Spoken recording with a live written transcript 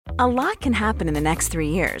A lot can happen in the next 3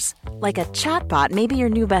 years. Like a chatbot may be your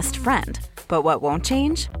new best friend. But what won't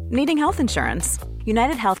change? Needing health insurance.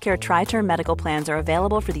 United Healthcare Tri-Term Medical Plans are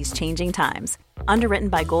available for these changing times. Underwritten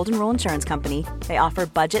by Golden Rule Insurance Company, they offer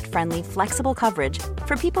budget-friendly, flexible coverage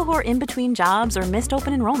for people who are in between jobs or missed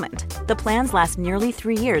open enrollment. The plans last nearly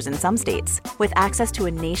 3 years in some states, with access to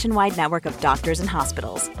a nationwide network of doctors and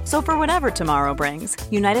hospitals. So for whatever tomorrow brings,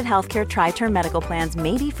 United Healthcare Tri-Term Medical Plans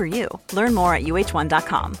may be for you. Learn more at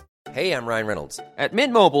uh1.com. Hey, I'm Ryan Reynolds. At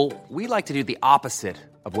Mint Mobile, we like to do the opposite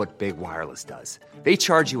of what Big Wireless does. They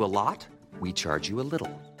charge you a lot, we charge you a little.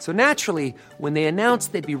 So naturally, when they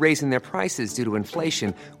announced they'd be raising their prices due to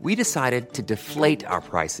inflation, we decided to deflate our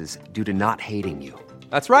prices due to not hating you.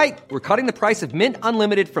 That's right. We're cutting the price of Mint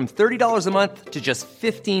Unlimited from $30 a month to just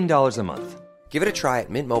 $15 a month. Give it a try at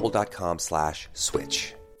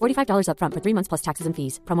mintmobile.com/switch. $45 up front for 3 months plus taxes and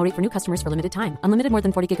fees. Promo rate for new customers for limited time. Unlimited more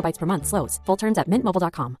than 40 gigabytes per month. Slows full terms at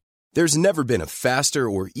mintmobile.com. There's never been a faster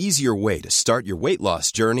or easier way to start your weight loss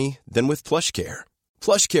journey than with PlushCare.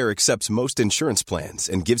 PlushCare accepts most insurance plans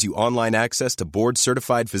and gives you online access to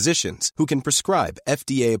board-certified physicians who can prescribe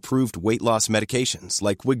FDA-approved weight loss medications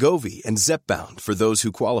like Wegovy and Zepbound for those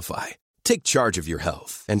who qualify. Take charge of your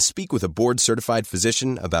health and speak with a board-certified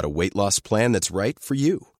physician about a weight loss plan that's right for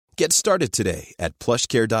you. Get started today at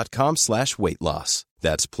plushcare.com/weight loss.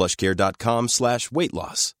 That's plushcare.com/weight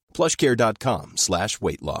loss.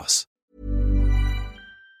 plushcare.com/weight loss.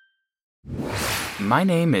 My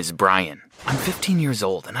name is Brian. I'm 15 years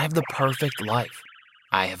old and I have the perfect life.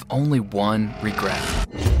 I have only one regret.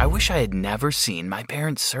 I wish I had never seen my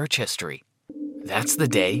parents' search history. That's the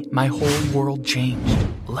day my whole world changed.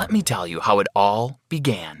 Let me tell you how it all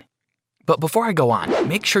began. But before I go on,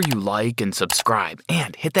 make sure you like and subscribe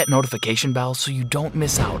and hit that notification bell so you don't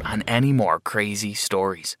miss out on any more crazy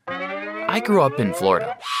stories. I grew up in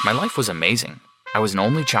Florida. My life was amazing. I was an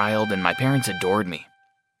only child and my parents adored me.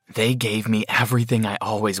 They gave me everything I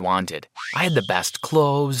always wanted. I had the best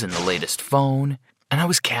clothes and the latest phone, and I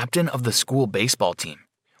was captain of the school baseball team.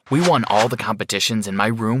 We won all the competitions and my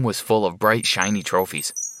room was full of bright, shiny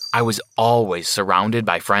trophies. I was always surrounded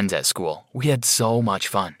by friends at school. We had so much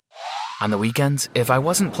fun. On the weekends, if I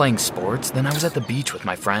wasn't playing sports, then I was at the beach with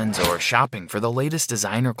my friends or shopping for the latest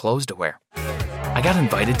designer clothes to wear. I got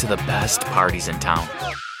invited to the best parties in town.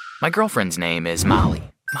 My girlfriend's name is Molly.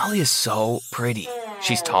 Molly is so pretty.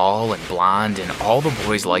 She's tall and blonde, and all the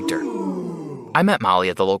boys liked her. I met Molly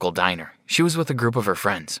at the local diner. She was with a group of her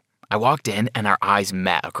friends. I walked in, and our eyes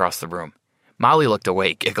met across the room. Molly looked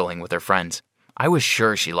away, giggling with her friends. I was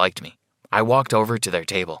sure she liked me. I walked over to their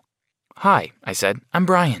table. "Hi," I said. "I'm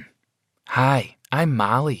Brian." "Hi, I'm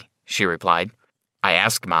Molly," she replied. I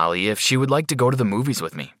asked Molly if she would like to go to the movies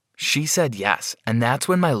with me. She said yes, and that's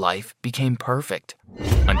when my life became perfect.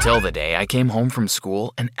 Until the day I came home from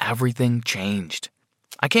school and everything changed.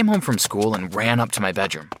 I came home from school and ran up to my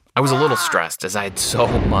bedroom. I was a little stressed as I had so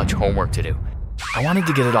much homework to do. I wanted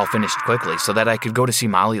to get it all finished quickly so that I could go to see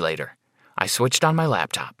Molly later. I switched on my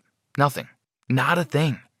laptop. Nothing. Not a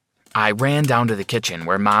thing. I ran down to the kitchen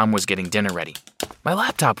where Mom was getting dinner ready. "My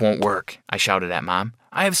laptop won't work," I shouted at Mom.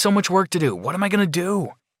 "I have so much work to do. What am I going to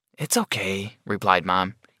do?" "It's okay," replied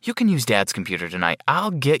Mom. "You can use Dad's computer tonight. I'll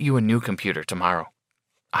get you a new computer tomorrow."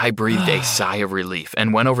 I breathed a sigh of relief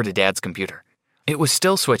and went over to Dad's computer. It was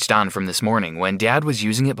still switched on from this morning when Dad was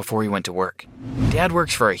using it before he went to work. Dad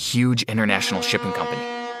works for a huge international shipping company.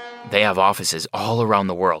 They have offices all around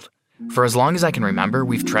the world. For as long as I can remember,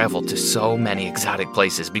 we've traveled to so many exotic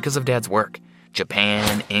places because of Dad's work.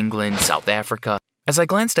 Japan, England, South Africa. As I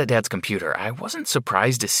glanced at Dad's computer, I wasn't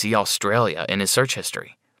surprised to see Australia in his search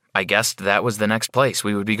history. I guessed that was the next place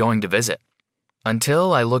we would be going to visit.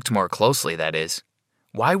 Until I looked more closely, that is.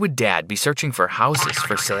 Why would Dad be searching for houses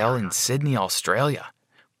for sale in Sydney, Australia?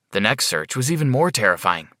 The next search was even more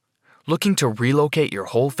terrifying. Looking to relocate your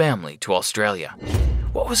whole family to Australia.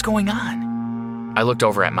 What was going on? I looked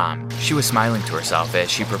over at Mom. She was smiling to herself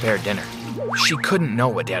as she prepared dinner. She couldn't know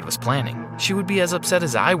what Dad was planning. She would be as upset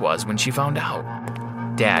as I was when she found out.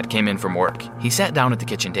 Dad came in from work. He sat down at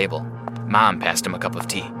the kitchen table. Mom passed him a cup of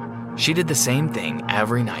tea. She did the same thing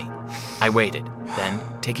every night. I waited. Then,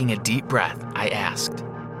 taking a deep breath, I asked,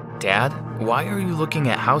 "Dad, why are you looking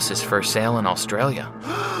at houses for sale in Australia?"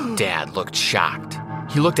 Dad looked shocked.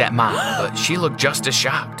 He looked at Mom, but she looked just as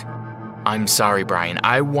shocked. "I'm sorry, Brian.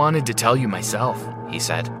 I wanted to tell you myself," he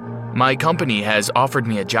said. "My company has offered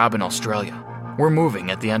me a job in Australia. We're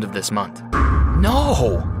moving at the end of this month."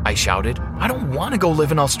 "No!" I shouted. "I don't want to go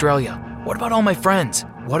live in Australia. What about all my friends?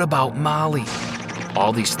 What about Molly?"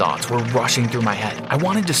 All these thoughts were rushing through my head. I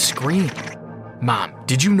wanted to scream. "Mom,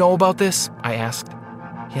 did you know about this?" I asked.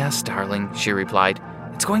 "Yes, darling," she replied.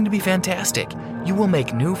 It's going to be fantastic. You will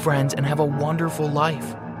make new friends and have a wonderful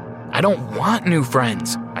life." "I don't want new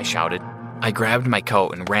friends," I shouted. I grabbed my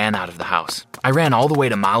coat and ran out of the house. I ran all the way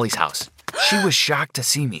to Molly's house. She was shocked to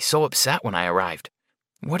see me so upset when I arrived.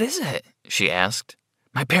 "What is it?" she asked.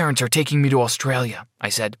 "My parents are taking me to Australia," I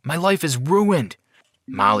said. "My life is ruined."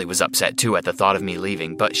 Molly was upset too at the thought of me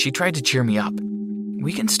leaving, but she tried to cheer me up.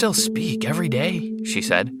 "We can still speak every day," she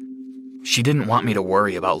said. She didn't want me to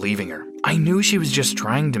worry about leaving her. I knew she was just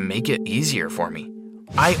trying to make it easier for me.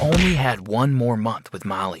 I only had 1 more month with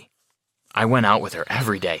Molly. I went out with her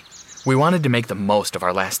every day. We wanted to make the most of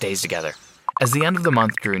our last days together. As the end of the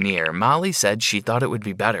month drew near, Molly said she thought it would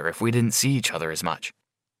be better if we didn't see each other as much.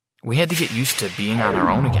 We had to get used to being on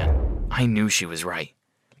our own again. I knew she was right.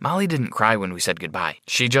 Molly didn't cry when we said goodbye.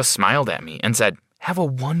 She just smiled at me and said, "Have a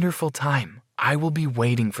wonderful time. I will be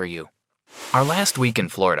waiting for you." Our last week in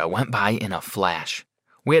Florida went by in a flash.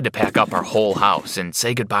 We had to pack up our whole house and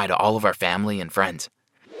say goodbye to all of our family and friends.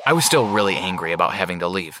 I was still really angry about having to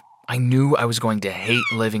leave. I knew I was going to hate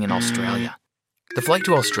living in Australia. The flight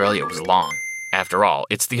to Australia was long. After all,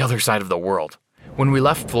 it's the other side of the world. When we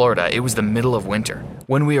left Florida, it was the middle of winter.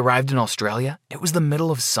 When we arrived in Australia, it was the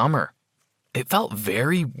middle of summer. It felt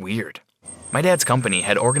very weird. My dad's company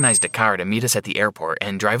had organized a car to meet us at the airport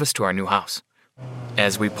and drive us to our new house.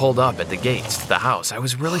 As we pulled up at the gates to the house, I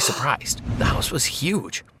was really surprised. The house was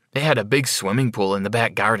huge. It had a big swimming pool in the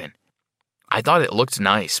back garden. I thought it looked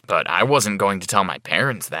nice, but I wasn't going to tell my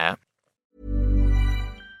parents that.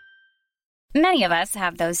 Many of us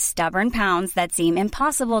have those stubborn pounds that seem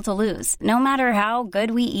impossible to lose, no matter how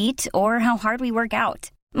good we eat or how hard we work out.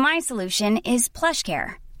 My solution is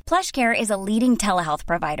PlushCare. PlushCare is a leading telehealth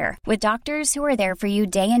provider with doctors who are there for you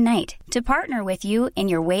day and night to partner with you in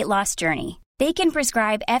your weight loss journey. They can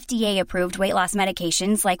prescribe FDA-approved weight loss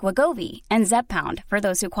medications like Wegovy and Zepbound for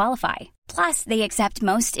those who qualify. Plus, they accept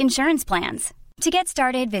most insurance plans. To get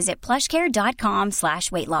started, visit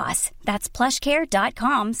plushcare.com/weightloss. That's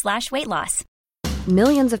plushcare.com/weightloss.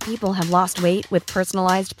 Millions of people have lost weight with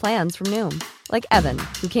personalized plans from Noom. Like Evan,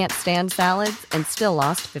 who can't stand salads and still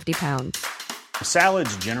lost 50 pounds.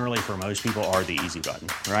 Salads generally for most people are the easy button,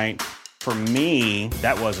 right? For me,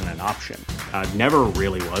 that wasn't an option. I never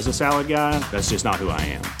really was a salad guy. That's just not who I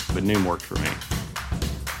am. But Noom worked for me.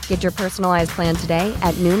 Get your personalized plan today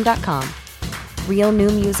at Noom.com. Real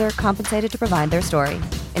Noom user compensated to provide their story.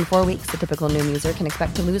 In 4 weeks, the typical Noom user can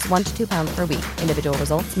expect to lose 1 to 2 pounds per week. Individual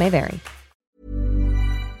results may vary.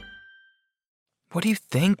 "What do you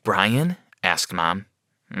think, Brian?" asked Mom.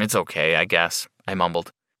 "It's okay, I guess," I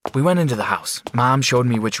mumbled. We went into the house. Mom showed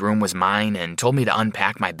me which room was mine and told me to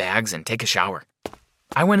unpack my bags and take a shower.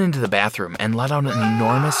 I went into the bathroom and let out an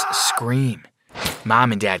enormous scream.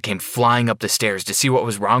 Mom and Dad came flying up the stairs to see what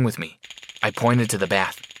was wrong with me. I pointed to the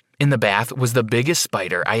bath. In the bath was the biggest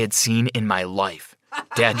spider I had seen in my life.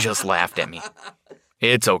 Dad just laughed at me.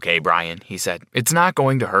 "It's okay, Brian," he said. "It's not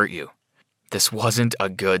going to hurt you." This wasn't a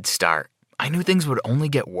good start. I knew things would only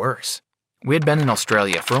get worse. We had been in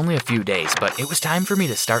Australia for only a few days, but it was time for me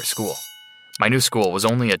to start school. My new school was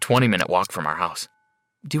only a 20-minute walk from our house.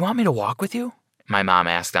 "Do you want me to walk with you?" my mom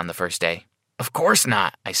asked on the first day. "Of course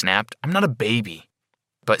not," I snapped. "I'm not a baby."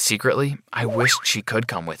 But secretly, I wished she could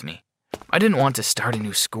come with me. I didn't want to start a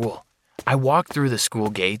new school. I walked through the school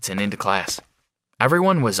gates and into class.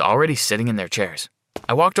 Everyone was already sitting in their chairs.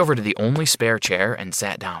 I walked over to the only spare chair and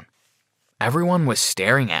sat down. Everyone was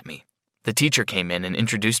staring at me. The teacher came in and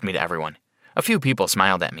introduced me to everyone. A few people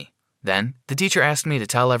smiled at me. Then, the teacher asked me to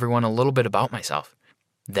tell everyone a little bit about myself.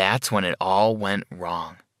 That's when it all went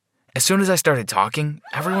wrong. As soon as I started talking,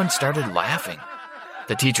 everyone started laughing.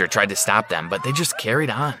 The teacher tried to stop them, but they just carried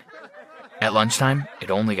on. At lunchtime,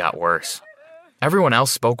 it only got worse. Everyone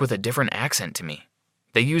else spoke with a different accent to me.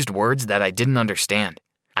 They used words that I didn't understand.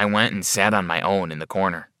 I went and sat on my own in the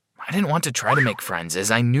corner. I didn't want to try to make friends,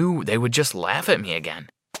 as I knew they would just laugh at me again.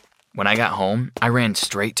 When I got home, I ran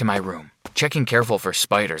straight to my room. Checking careful for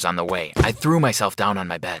spiders on the way, I threw myself down on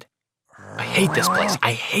my bed. "I hate this place.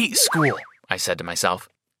 I hate school," I said to myself.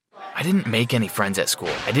 I didn't make any friends at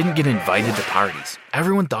school. I didn't get invited to parties.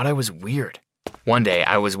 Everyone thought I was weird. One day,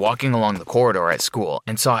 I was walking along the corridor at school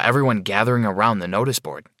and saw everyone gathering around the notice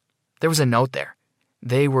board. There was a note there.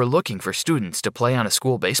 They were looking for students to play on a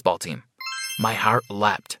school baseball team. My heart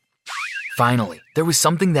leapt. Finally, there was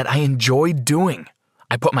something that I enjoyed doing.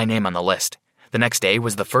 I put my name on the list. The next day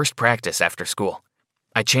was the first practice after school.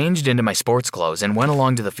 I changed into my sports clothes and went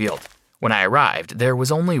along to the field. When I arrived, there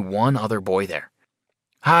was only one other boy there.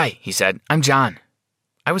 "Hi," he said. "I'm John."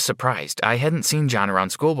 I was surprised. I hadn't seen John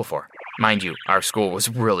around school before. Mind you, our school was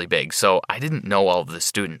really big, so I didn't know all of the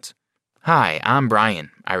students. "Hi, I'm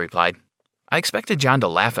Brian," I replied. I expected John to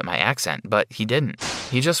laugh at my accent, but he didn't.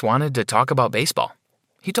 He just wanted to talk about baseball.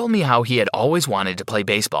 He told me how he had always wanted to play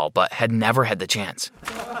baseball, but had never had the chance.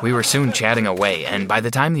 We were soon chatting away, and by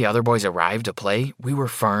the time the other boys arrived to play, we were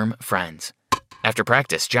firm friends. After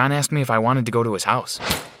practice, John asked me if I wanted to go to his house.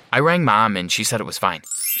 I rang Mom, and she said it was fine.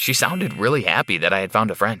 She sounded really happy that I had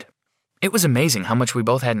found a friend. It was amazing how much we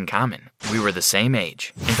both had in common. We were the same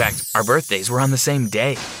age. In fact, our birthdays were on the same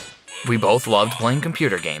day. We both loved playing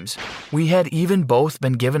computer games. We had even both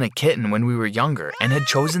been given a kitten when we were younger and had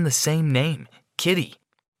chosen the same name, Kitty.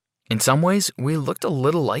 In some ways, we looked a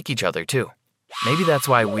little like each other too. Maybe that's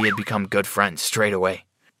why we had become good friends straight away.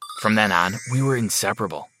 From then on, we were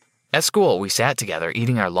inseparable. At school, we sat together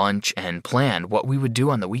eating our lunch and planned what we would do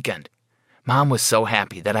on the weekend. Mom was so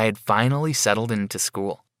happy that I had finally settled into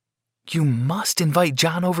school. "You must invite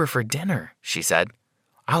John over for dinner," she said.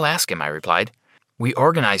 "I'll ask him," I replied. We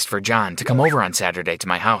organized for John to come over on Saturday to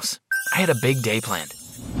my house. I had a big day planned.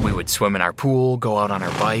 We would swim in our pool, go out on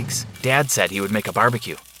our bikes. Dad said he would make a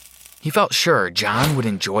barbecue. He felt sure John would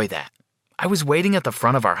enjoy that. I was waiting at the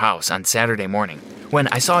front of our house on Saturday morning when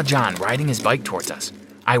I saw John riding his bike towards us.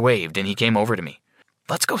 I waved and he came over to me.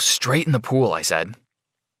 "Let's go straight in the pool," I said.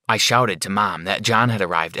 I shouted to Mom that John had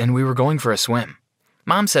arrived and we were going for a swim.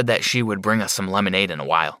 Mom said that she would bring us some lemonade in a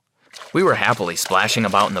while. We were happily splashing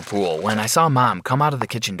about in the pool when I saw Mom come out of the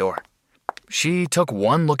kitchen door. She took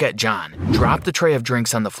one look at John, dropped the tray of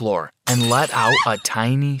drinks on the floor, and let out a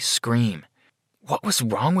tiny scream. What was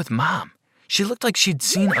wrong with Mom? She looked like she'd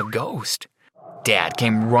seen a ghost. Dad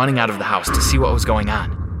came running out of the house to see what was going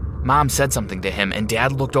on. Mom said something to him, and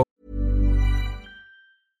Dad looked over.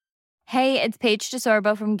 Hey, it's Paige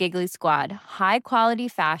DeSorbo from Giggly Squad. High quality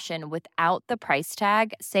fashion without the price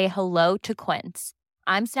tag. Say hello to Quince.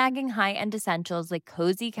 I'm snagging high-end essentials like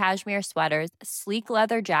cozy cashmere sweaters, sleek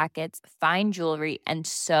leather jackets, fine jewelry, and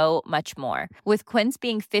so much more. With Quince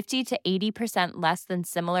being 50 to 80% less than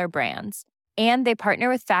similar brands. And they partner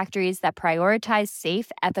with factories that prioritize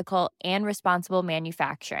safe, ethical, and responsible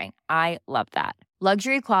manufacturing. I love that.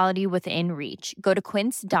 Luxury quality within reach. Go to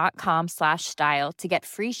quince.com/style to get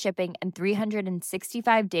free shipping and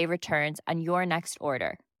 365-day returns on your next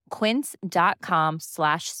order.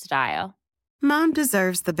 Quince.com/style. Mom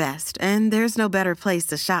deserves the best, and there's no better place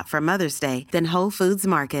to shop for Mother's Day than Whole Foods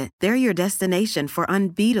Market. They're your destination for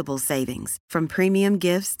unbeatable savings, from premium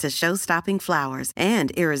gifts to show-stopping flowers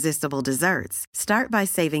and irresistible desserts. Start by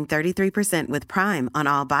saving 33% with Prime on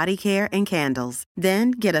all body care and candles.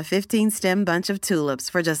 Then get a 15-stem bunch of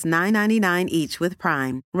tulips for just $9.99 each with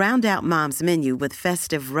Prime. Round out Mom's menu with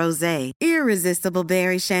festive rosé, irresistible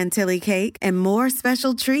berry chantilly cake, and more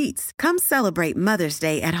special treats. Come celebrate Mother's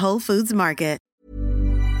Day at Whole Foods Market.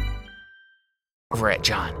 Over at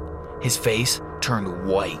John. His face turned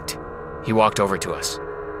white. He walked over to us.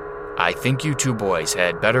 "I think you two boys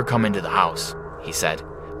had better come into the house," he said.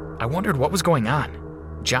 I wondered what was going on.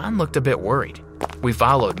 John looked a bit worried. We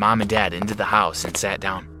followed Mom and Dad into the house and sat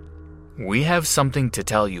down. "We have something to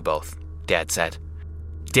tell you both," Dad said.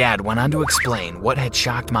 Dad went on to explain what had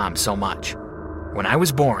shocked Mom so much. "When I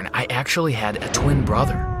was born, I actually had a twin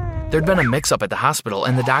brother. There'd been a mix-up at the hospital,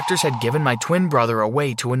 and the doctors had given my twin brother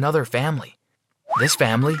away to another family. This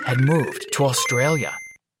family had moved to Australia.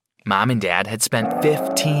 Mom and Dad had spent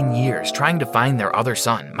 15 years trying to find their other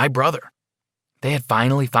son, my brother. They had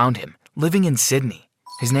finally found him, living in Sydney.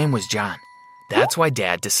 His name was John. That's why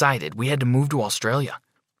Dad decided we had to move to Australia."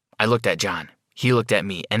 I looked at John. He looked at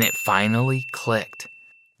me, and it finally clicked.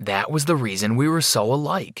 That was the reason we were so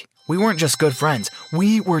alike. We weren't just good friends.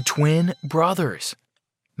 We were twin brothers.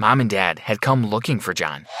 Mom and Dad had come looking for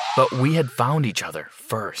John, but we had found each other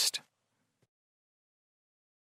first.